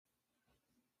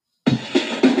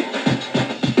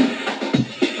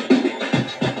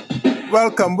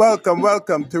Welcome, welcome,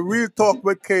 welcome to Real Talk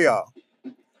with KR.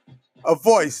 A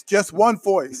voice, just one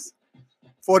voice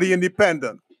for the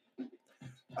independent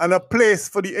and a place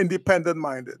for the independent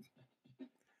minded.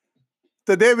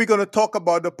 Today we're going to talk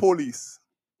about the police,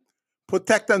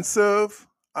 protect and serve,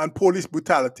 and police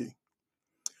brutality.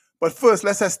 But first,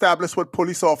 let's establish what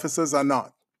police officers are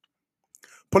not.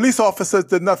 Police officers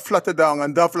did not flutter down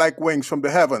and dove like wings from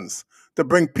the heavens to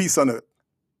bring peace on earth.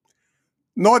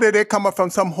 Nor did they come up from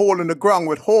some hole in the ground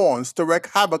with horns to wreak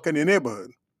havoc in your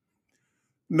neighborhood.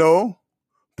 No,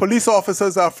 police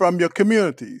officers are from your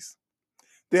communities.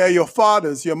 They are your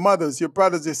fathers, your mothers, your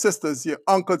brothers, your sisters, your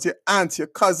uncles, your aunts, your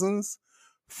cousins,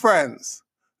 friends.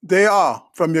 They are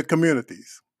from your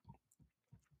communities.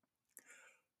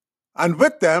 And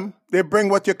with them, they bring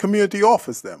what your community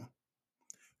offers them.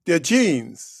 Their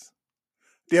genes,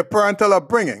 their parental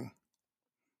upbringing,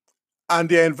 and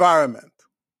their environment.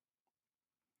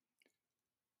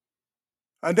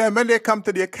 And then when they come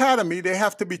to the academy, they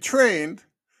have to be trained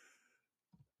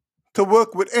to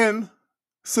work within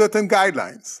certain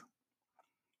guidelines.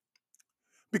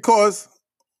 Because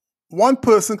one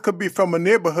person could be from a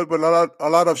neighborhood with a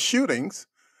lot of shootings,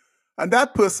 and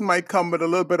that person might come with a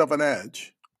little bit of an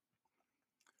edge.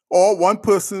 Or one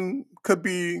person could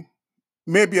be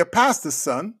maybe a pastor's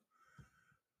son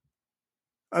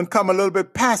and come a little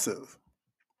bit passive.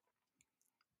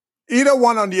 Either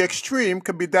one on the extreme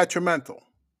could be detrimental.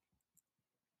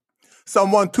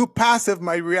 Someone too passive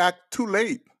might react too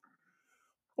late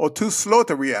or too slow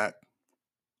to react.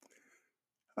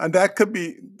 And that could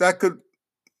be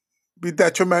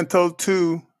detrimental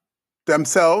to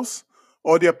themselves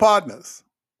or their partners.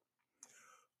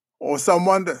 Or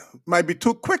someone that might be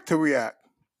too quick to react.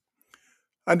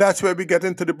 And that's where we get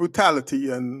into the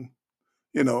brutality and,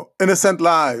 innocent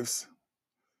lives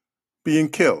being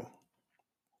killed.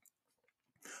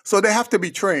 So they have to be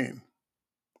trained.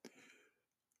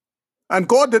 And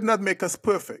God did not make us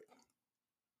perfect.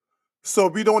 So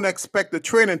we don't expect the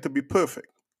training to be perfect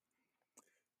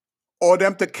or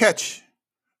them to catch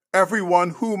everyone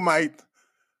who might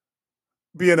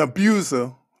be an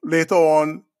abuser later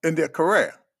on in their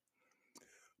career.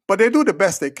 But they do the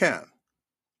best they can.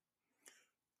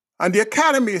 And the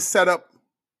academy is set up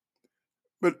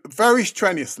very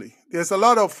strenuously. There's a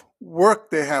lot of work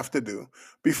they have to do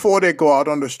before they go out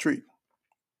on the street.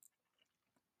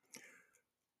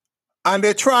 And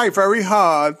they try very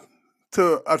hard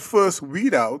to at first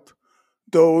weed out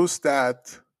those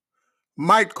that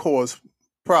might cause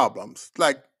problems.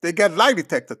 Like they get lie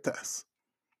detector tests.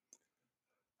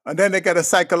 And then they get a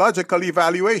psychological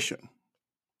evaluation.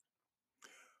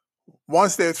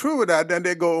 Once they're through with that, then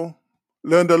they go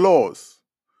learn the laws.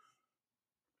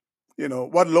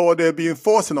 What law they'll be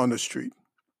enforcing on the street.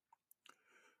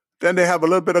 Then they have a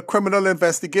little bit of criminal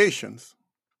investigations.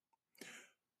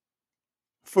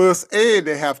 First aid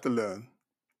they have to learn.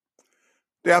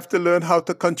 They have to learn how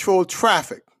to control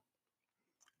traffic.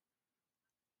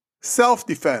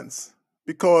 Self-defense,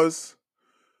 because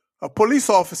a police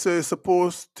officer is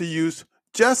supposed to use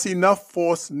just enough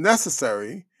force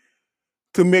necessary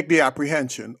to make the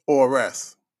apprehension or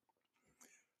arrest.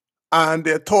 And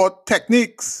they're taught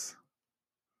techniques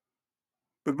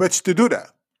with which to do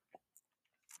that.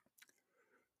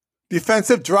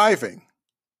 Defensive driving.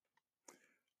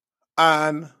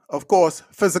 And, of course,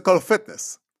 physical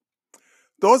fitness.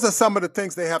 Those are some of the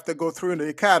things they have to go through in the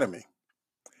academy.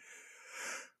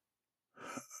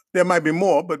 There might be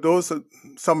more, but those are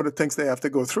some of the things they have to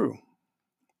go through.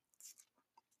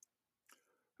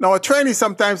 Now, a trainee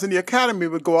sometimes in the academy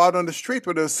would go out on the street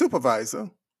with a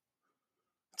supervisor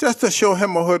just to show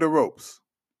him or her the ropes.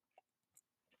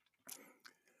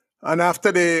 And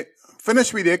after they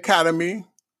finish with the academy,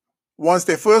 once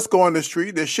they first go on the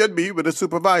street, they should be with a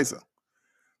supervisor.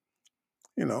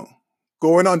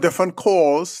 Going on different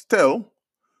calls still,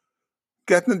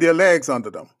 getting their legs under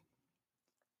them.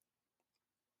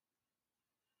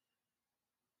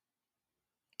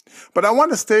 But I want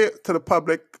to stay to the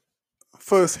public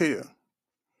first here.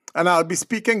 And I'll be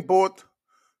speaking both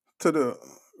to the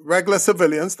regular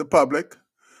civilians, the public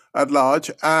at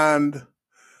large, and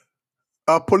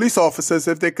police officers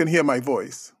if they can hear my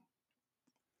voice.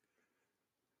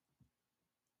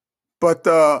 But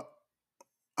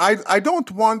I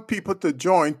don't want people to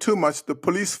join too much the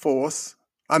police force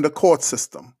and the court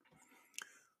system.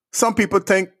 Some people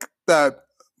think that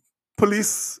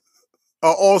police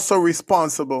are also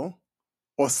responsible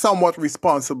or somewhat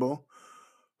responsible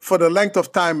for the length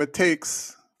of time it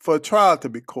takes for a trial to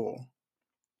be called.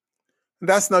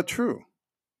 That's not true.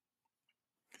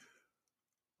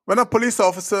 When a police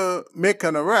officer makes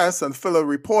an arrest and fill a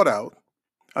report out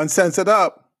and sends it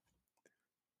up,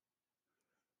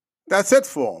 That's it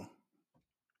for them.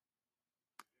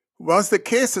 Once the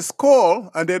case is called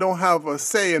and they don't have a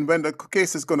say in when the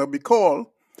case is going to be called,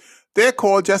 they're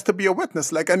called just to be a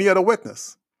witness like any other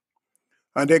witness.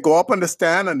 And they go up on the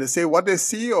stand and they say what they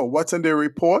see or what's in their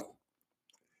report,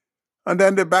 and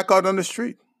then they're back out on the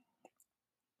street.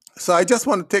 So I just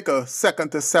want to take a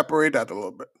second to separate that a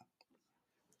little bit.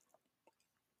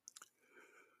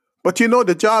 But you know,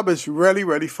 the job is really,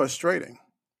 really frustrating.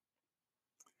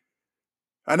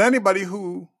 And anybody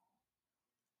who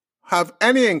have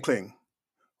any inkling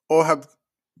or have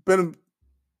been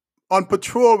on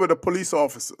patrol with a police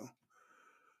officer,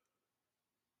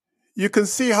 you can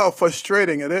see how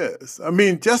frustrating it is. I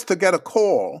mean, just to get a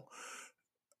call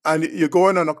and you're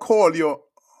going on a call, your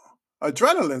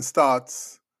adrenaline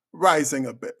starts rising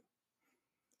a bit,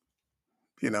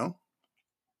 you know,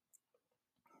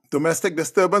 domestic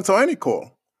disturbance or any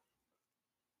call.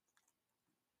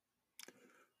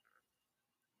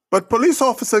 But police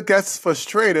officer gets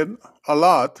frustrated a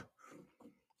lot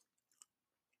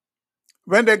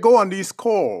when they go on these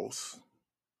calls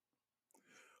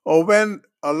or when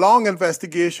a long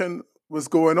investigation was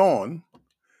going on,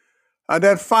 and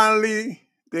then finally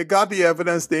they got the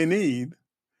evidence they need,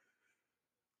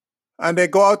 and they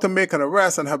go out to make an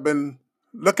arrest and have been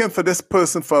looking for this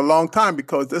person for a long time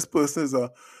because this person is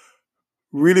a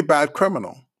really bad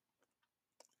criminal.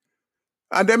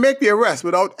 And they make the arrest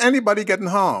without anybody getting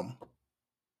harmed,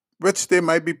 which they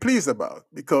might be pleased about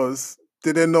because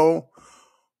they didn't know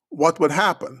what would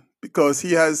happen because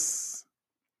he has,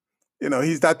 you know,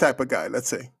 he's that type of guy, let's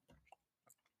say.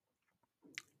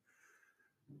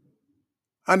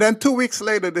 And then 2 weeks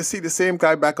later, they see the same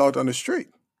guy back out on the street.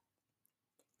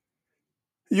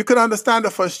 You can understand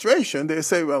the frustration. They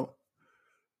say, well,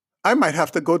 I might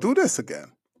have to go do this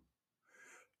again.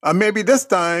 And maybe this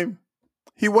time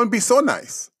he won't be so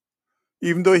nice.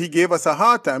 Even though he gave us a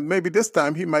hard time, maybe this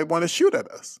time he might want to shoot at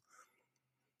us.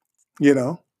 You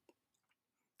know?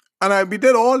 And we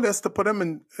did all this to put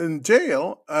him in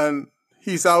jail, and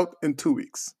he's out in 2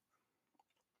 weeks.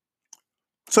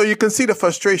 So you can see the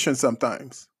frustration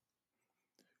sometimes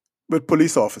with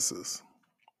police officers.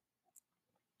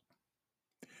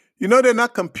 You know, they're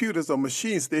not computers or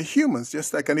machines. They're humans,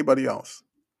 just like anybody else.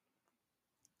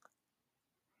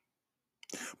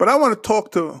 But I want to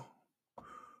talk to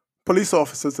police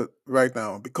officers right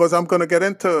now because I'm going to get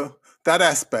into that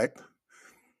aspect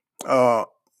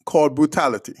called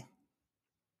brutality.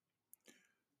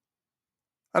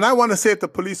 And I want to say to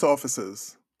police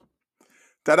officers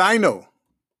that I know,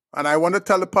 and I want to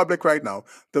tell the public right now,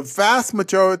 the vast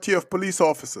majority of police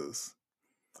officers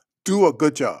do a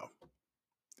good job.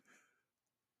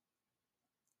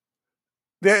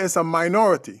 There is a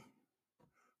minority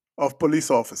of police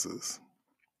officers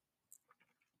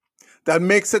that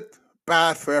makes it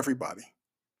bad for everybody.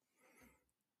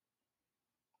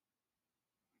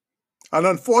 And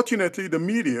unfortunately, the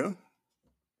media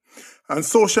and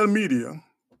social media,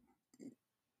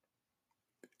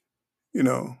 you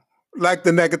know, like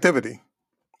the negativity,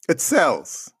 it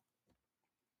sells.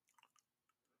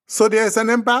 So there's an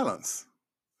imbalance.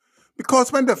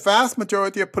 Because when the vast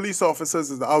majority of police officers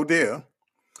is out there,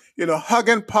 you know,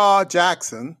 hugging Pa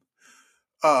Jackson,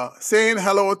 saying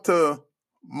hello to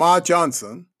Ma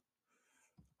Johnson,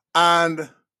 and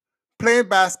playing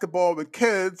basketball with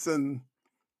kids and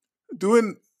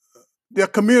doing their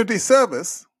community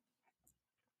service,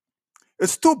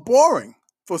 it's too boring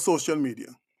for social media.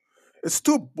 It's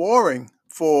too boring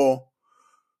for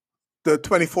the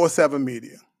 24/7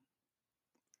 media.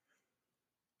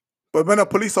 But when a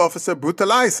police officer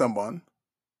brutalizes someone,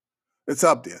 it's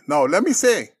up there. Now, let me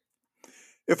say,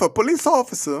 if a police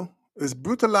officer is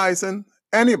brutalizing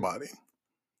anybody,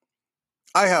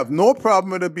 I have no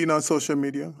problem with it being on social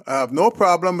media. I have no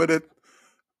problem with it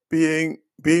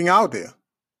being out there.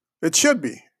 It should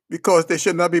be, because they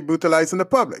should not be brutalizing the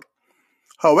public.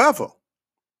 However,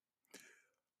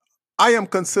 I am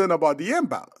concerned about the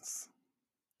imbalance.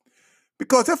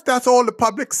 Because if that's all the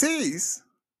public sees,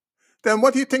 then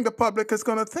what do you think the public is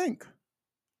going to think?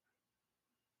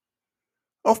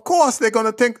 Of course, they're going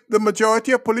to think the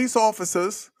majority of police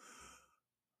officers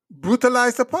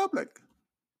brutalize the public.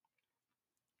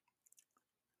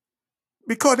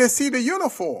 Because they see the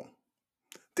uniform.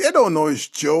 They don't know it's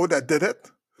Joe that did it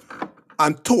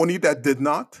and Tony that did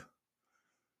not.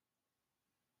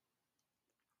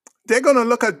 They're going to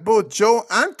look at both Joe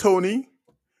and Tony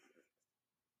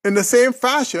in the same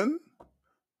fashion,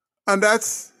 and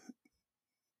that's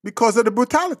because of the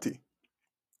brutality.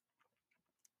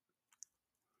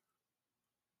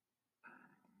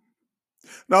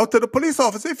 Now, to the police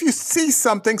officer, if you see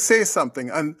something, say something.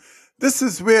 And this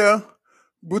is where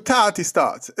brutality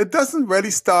starts. It doesn't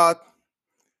really start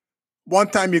one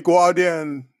time you go out there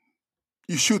and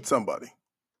you shoot somebody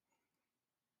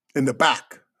in the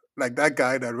back, like that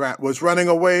guy that was running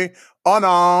away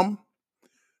unarmed,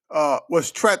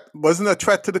 wasn't a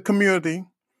threat to the community,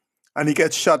 and he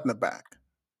gets shot in the back.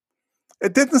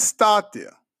 It didn't start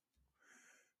there.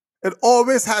 It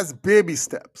always has baby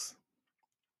steps.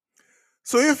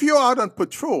 So if you're out on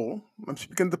patrol, I'm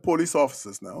speaking to police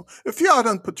officers now, if you're out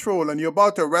on patrol and you're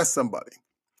about to arrest somebody,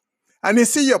 and you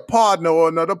see your partner or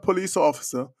another police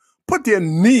officer put their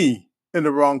knee in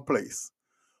the wrong place,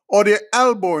 or their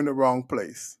elbow in the wrong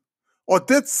place, or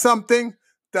did something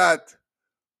that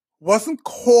wasn't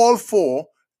called for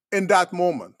in that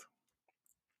moment.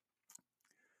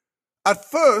 At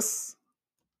first,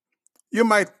 you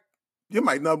might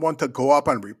not want to go up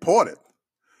and report it,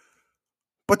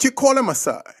 but you call him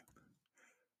aside.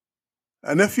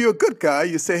 And if you're a good guy,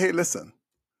 you say, hey, listen,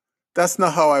 that's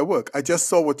not how I work. I just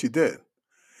saw what you did.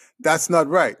 That's not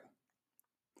right.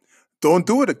 Don't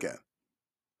do it again.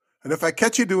 And if I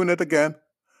catch you doing it again,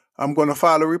 I'm going to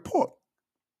file a report.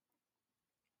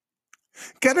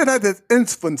 Get it at the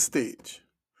infant stage.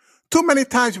 Too many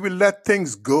times we let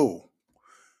things go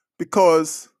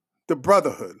because the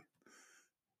brotherhood,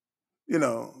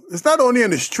 it's not only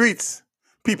in the streets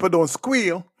people don't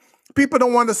squeal. People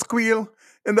don't want to squeal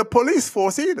in the police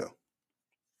force either.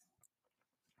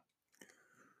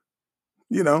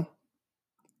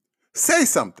 Say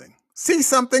something. See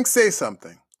something, say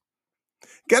something.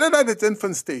 Get it at its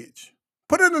infant stage.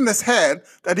 Put it in his head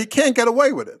that he can't get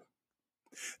away with it.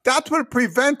 That will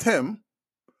prevent him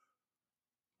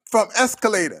from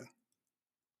escalating.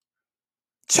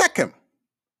 Check him.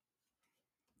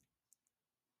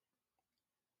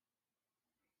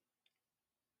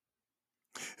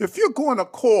 If you go on a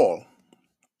call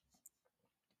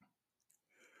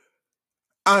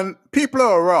and people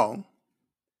are around,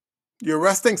 you're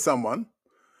arresting someone,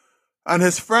 and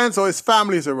his friends or his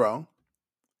family is around,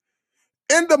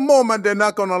 in the moment, they're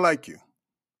not going to like you.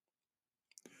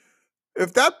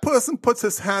 If that person puts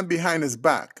his hand behind his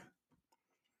back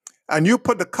and you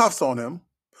put the cuffs on him,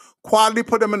 quietly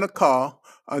put him in the car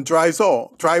and drive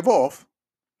off,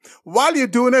 while you're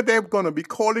doing it, they're going to be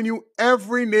calling you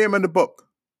every name in the book.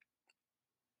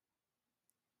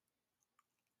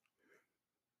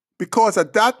 Because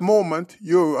at that moment,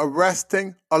 you're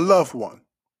arresting a loved one.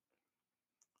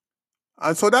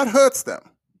 And so that hurts them.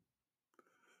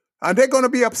 And they're going to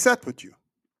be upset with you.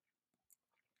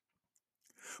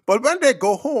 But when they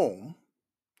go home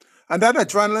and that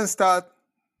adrenaline starts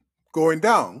going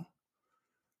down,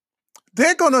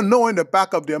 they're going to know in the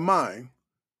back of their mind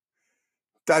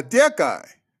that their guy,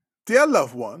 their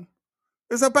loved one,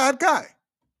 is a bad guy.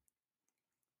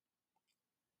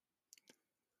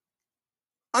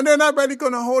 And they're not really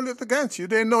going to hold it against you.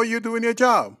 They know you're doing your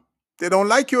job. They don't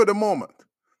like you at the moment.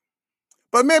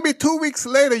 But maybe 2 weeks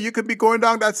later, you could be going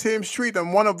down that same street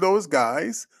and one of those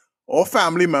guys or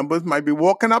family members might be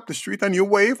walking up the street and you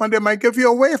wave and they might give you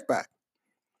a wave back.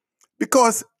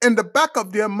 Because in the back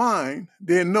of their mind,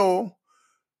 they know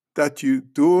that you're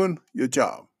doing your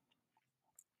job.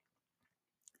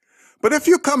 But if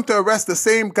you come to arrest the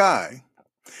same guy,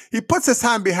 he puts his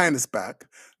hand behind his back,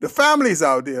 the family's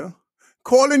out there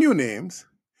calling you names,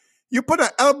 you put an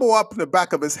elbow up in the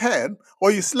back of his head, or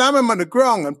you slam him on the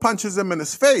ground and punches him in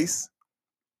his face,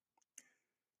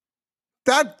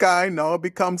 that guy now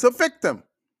becomes a victim.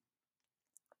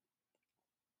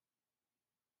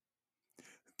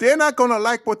 They're not going to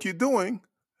like what you're doing,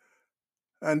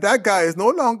 and that guy is no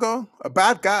longer a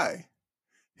bad guy.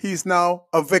 He's now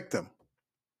a victim.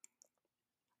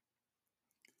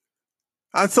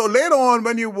 And so later on,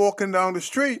 when you're walking down the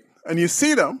street and you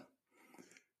see them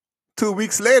 2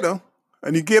 weeks later,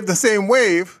 and you give the same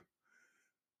wave,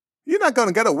 you're not going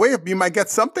to get a wave. You might get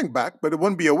something back, but it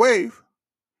wouldn't be a wave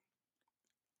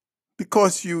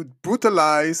because you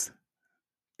brutalize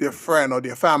their friend or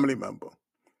their family member.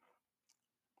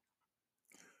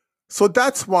 So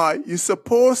that's why you're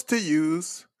supposed to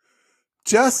use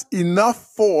just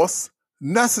enough force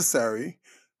necessary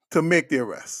to make the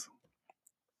arrest.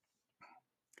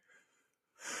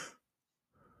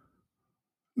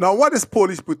 Now, what is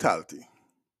police brutality?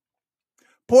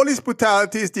 Police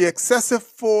brutality is the excessive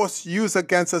force used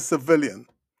against a civilian.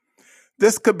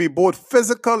 This could be both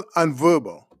physical and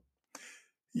verbal.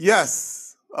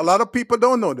 Yes, a lot of people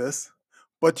don't know this,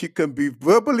 but you can be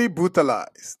verbally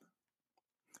brutalized.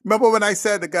 Remember when I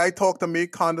said the guy talked to me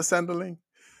condescendingly?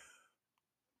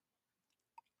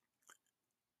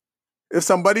 If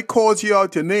somebody calls you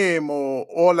out your name or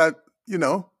all that,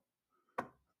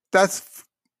 that's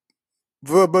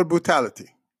verbal brutality.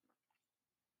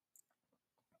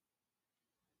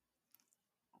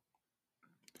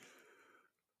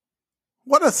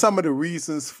 What are some of the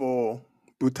reasons for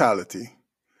brutality?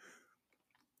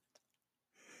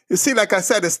 You see, like I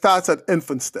said, it starts at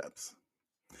infant steps.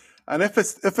 And if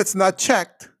it's not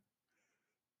checked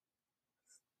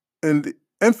in the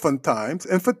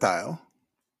infantile,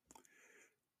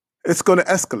 it's going to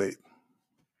escalate.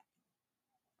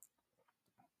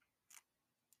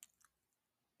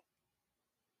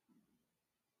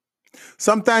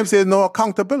 Sometimes there's no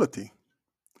accountability.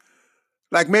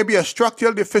 Like maybe a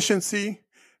structural deficiency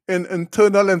in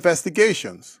internal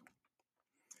investigations.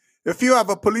 If you have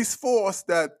a police force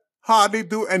that hardly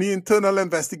do any internal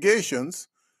investigations,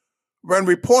 when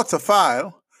reports are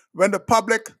filed, when the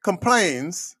public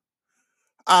complains,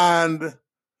 and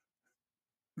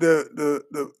the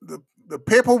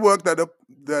paperwork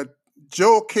that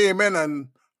Joe came in and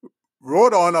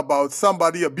wrote on about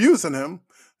somebody abusing him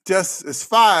just is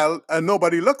filed and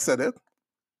nobody looks at it,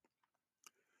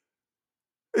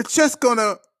 it's just going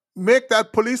to make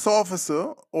that police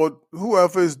officer or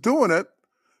whoever is doing it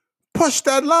push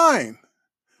that line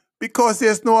because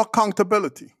there's no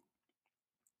accountability.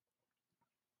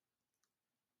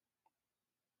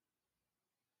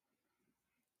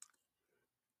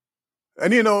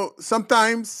 And you know,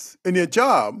 sometimes in your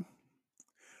job,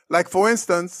 like for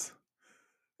instance,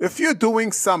 if you're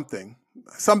doing something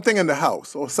in the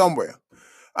house or somewhere,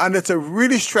 and it's a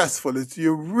really stressful,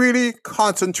 you're really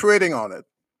concentrating on it,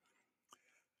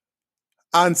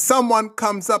 and someone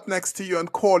comes up next to you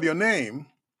and call your name,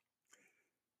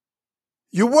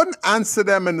 you wouldn't answer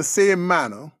them in the same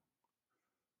manner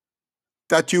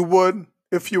that you would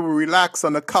if you were relaxed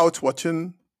on the couch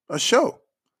watching a show.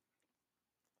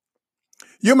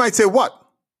 You might say, "What?"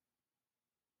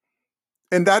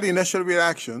 in that initial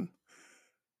reaction,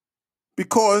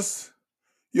 because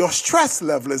your stress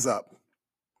level is up.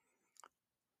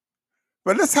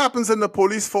 But this happens in the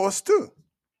police force too.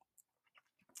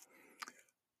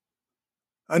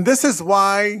 And this is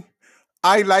why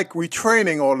I like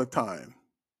retraining all the time.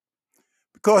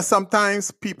 Because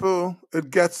sometimes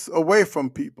it gets away from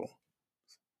people,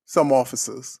 some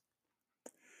officers.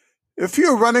 If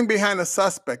you're running behind a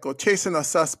suspect or chasing a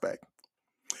suspect,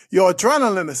 your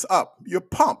adrenaline is up, you're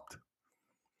pumped.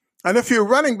 And if you're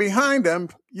running behind them,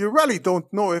 you really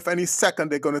don't know if any second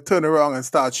they're going to turn around and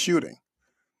start shooting.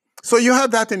 So you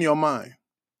have that in your mind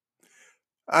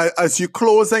as you're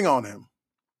closing on him.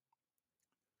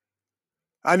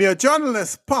 And your adrenaline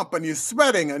is pumped and you're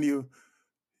sweating and you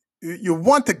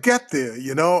want to get there,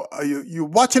 you know. You're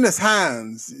watching his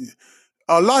hands.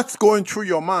 A lot's going through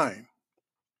your mind.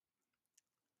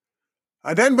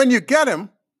 And then when you get him,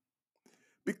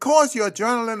 because your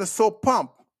adrenaline is so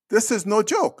pumped, this is no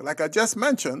joke. Like I just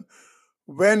mentioned,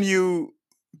 when you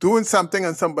doing something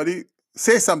and somebody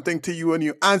say something to you and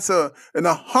you answer in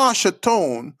a harsher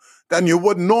tone than you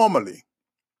would normally,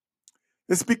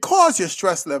 it's because your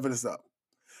stress level is up,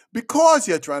 because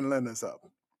your adrenaline is up.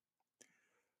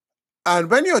 And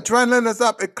when your adrenaline is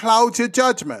up, it clouds your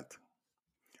judgment.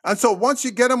 And so once you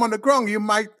get him on the ground, you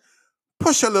might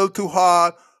push a little too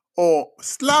hard or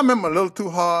slam him a little too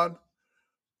hard,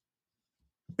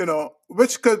 you know,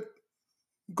 which could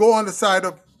go on the side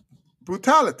of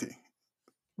brutality,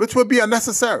 which would be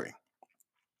unnecessary.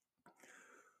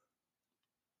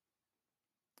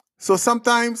 So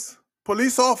sometimes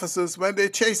police officers, when they're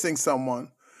chasing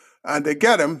someone and they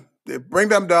get them, they bring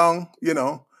them down, you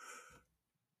know,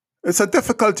 it's a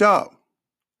difficult job.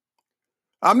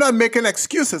 I'm not making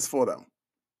excuses for them.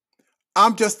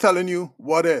 I'm just telling you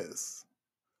what is.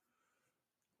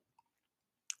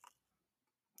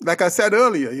 Like I said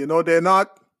earlier, you know, they're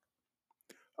not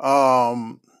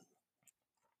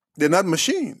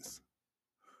machines.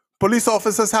 Police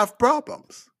officers have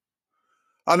problems.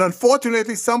 And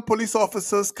unfortunately, some police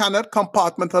officers cannot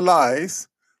compartmentalize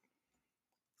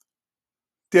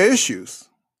their issues.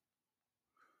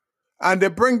 And they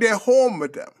bring their home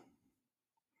with them.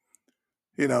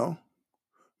 You know,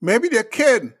 maybe their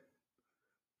kid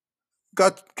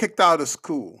got kicked out of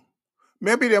school.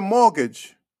 Maybe their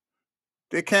mortgage,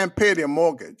 they can't pay their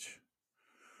mortgage.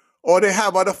 Or they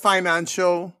have other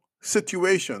financial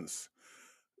situations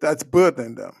that's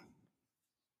burdening them.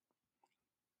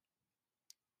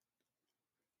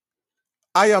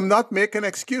 I am not making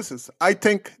excuses. I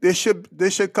think they should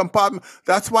compartment.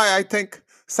 That's why I think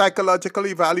psychological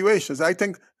evaluations, I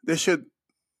think they should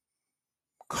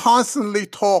constantly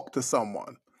talk to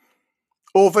someone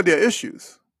over their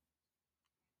issues.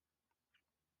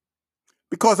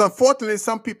 Because unfortunately,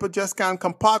 some people just can't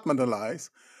compartmentalize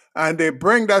and they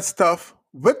bring that stuff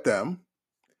with them.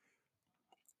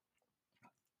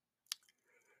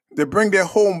 They bring their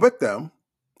home with them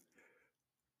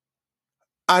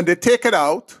and they take it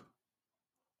out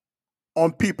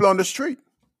on people on the street.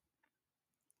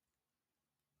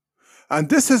 And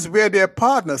this is where their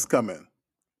partners come in.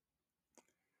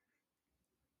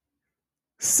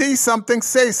 See something,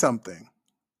 say something.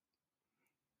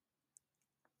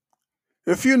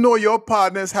 If you know your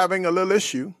partner is having a little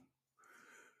issue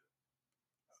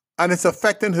and it's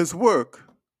affecting his work,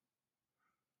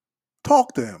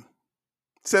 talk to him.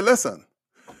 Say, listen,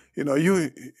 you know,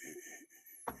 you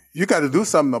got to do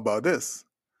something about this.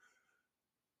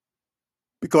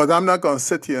 Because I'm not going to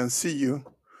sit here and see you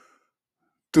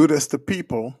do this to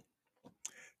people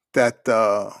that,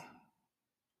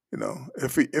 you know,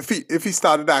 if he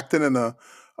started acting in a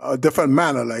different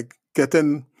manner, like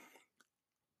getting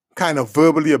kind of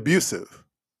verbally abusive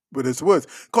with his words.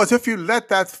 Because if you let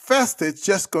that fester, it's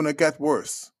just going to get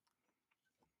worse.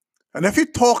 And if he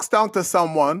talks down to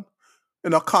someone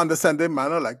in a condescending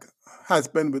manner, like has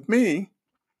been with me,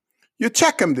 you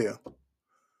check him there.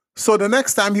 So the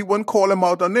next time he wouldn't call him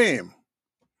out a name.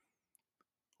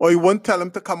 Or he wouldn't tell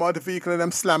him to come out of the vehicle and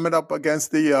then slam it up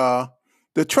against the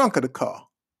trunk of the car.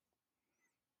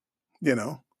 You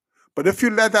know? But if you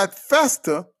let that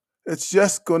fester, it's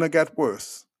just going to get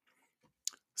worse.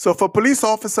 So for police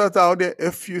officers out there,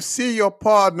 if you see your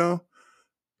partner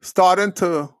starting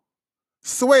to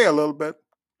sway a little bit,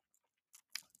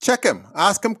 check him,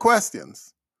 ask him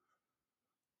questions,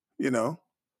 you know,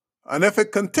 and if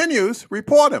it continues,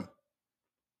 report him.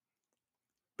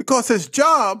 Because his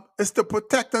job is to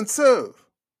protect and serve.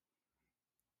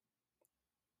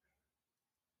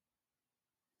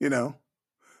 You know,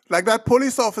 like that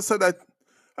police officer that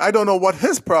I don't know what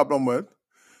his problem was,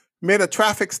 made a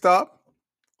traffic stop.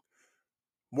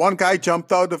 One guy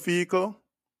jumped out of the vehicle,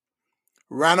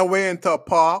 ran away into a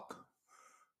park.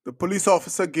 The police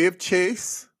officer gave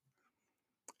chase.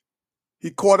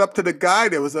 He caught up to the guy.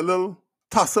 There was a little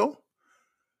tussle.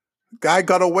 Guy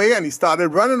got away and he started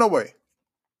running away.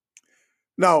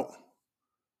 Now,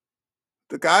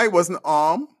 the guy wasn't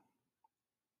armed.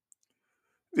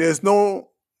 There's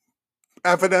no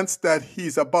evidence that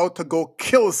he's about to go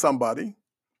kill somebody.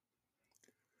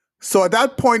 So at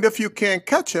that point, if you can't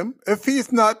catch him, if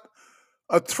he's not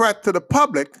a threat to the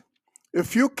public,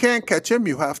 if you can't catch him,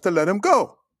 you have to let him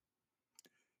go.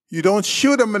 You don't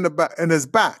shoot him in his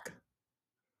back,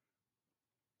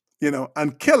 you know,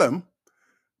 and kill him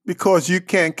because you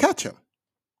can't catch him,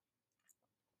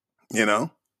 you know.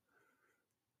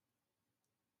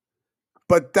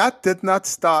 But that did not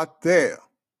start there.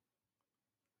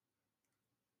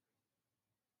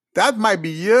 That might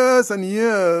be years and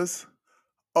years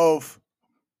of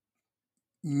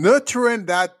nurturing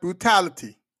that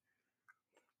brutality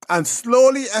and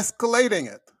slowly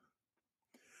escalating it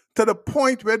to the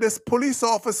point where this police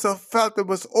officer felt it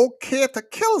was okay to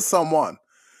kill someone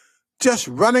just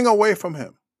running away from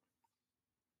him.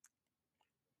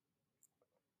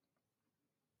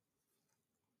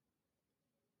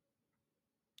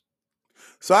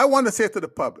 So I want to say to the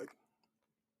public,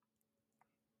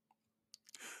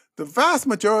 the vast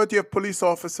majority of police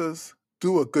officers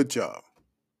do a good job.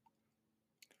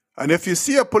 And if you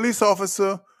see a police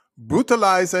officer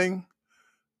brutalizing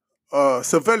a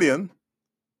civilian,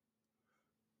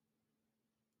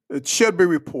 it should be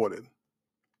reported.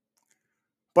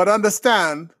 But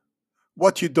understand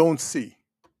what you don't see.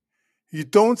 You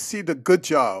don't see the good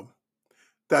job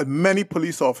that many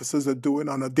police officers are doing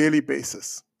on a daily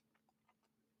basis.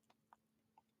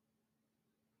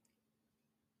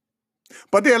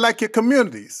 But they're like your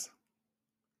communities.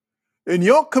 In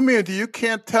your community, you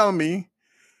can't tell me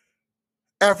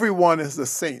everyone is a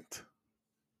saint.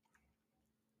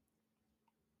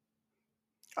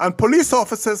 And police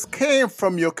officers came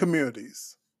from your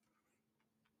communities.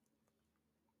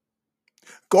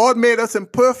 God made us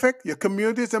imperfect. Your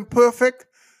community is imperfect.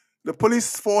 The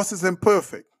police force is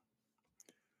imperfect.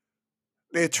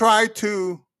 They try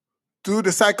to do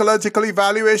the psychological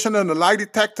evaluation and the lie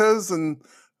detectors and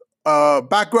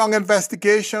background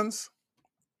investigations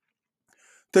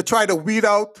to try to weed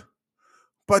out,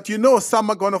 but you know some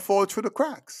are going to fall through the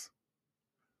cracks.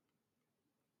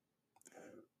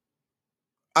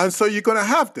 And so you're going to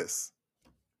have this.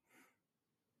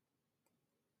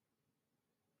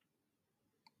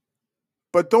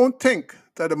 But don't think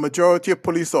that the majority of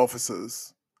police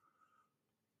officers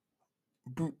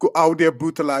go out there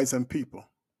brutalizing people.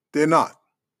 They're not.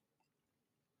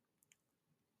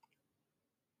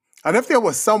 And if there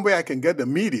was some way I can get the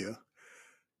media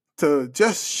to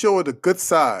just show the good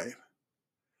side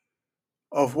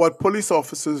of what police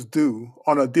officers do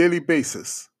on a daily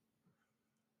basis,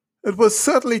 it will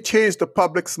certainly change the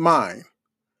public's mind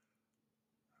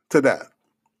to that.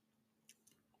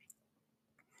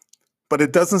 But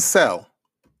it doesn't sell.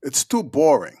 It's too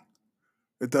boring.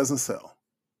 It doesn't sell.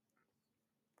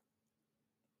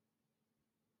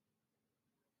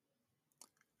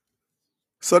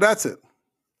 So that's it.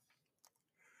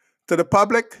 To the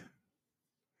public,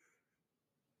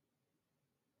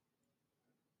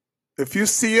 if you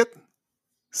see it,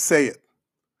 say it.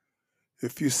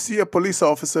 If you see a police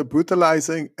officer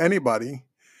brutalizing anybody,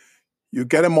 you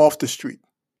get him off the street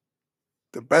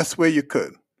the best way you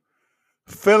could.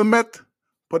 Film it,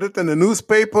 put it in the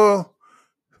newspaper,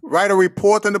 write a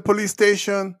report in the police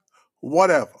station,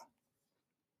 whatever.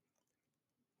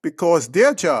 Because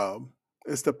their job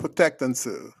is to protect and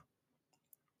serve.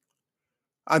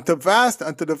 And to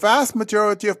the vast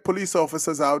majority of police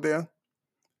officers out there,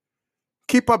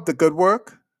 keep up the good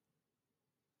work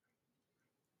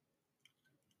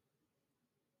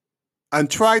and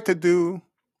try to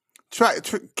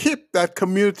keep that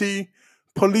community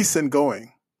policing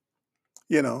going.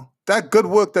 You know, that good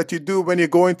work that you do when you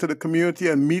go into the community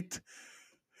and meet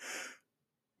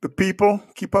the people,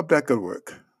 keep up that good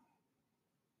work.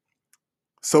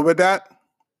 So with that,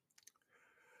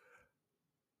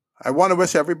 I want to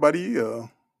wish everybody a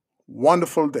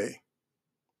wonderful day.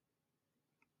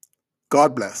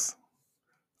 God bless.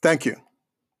 Thank you.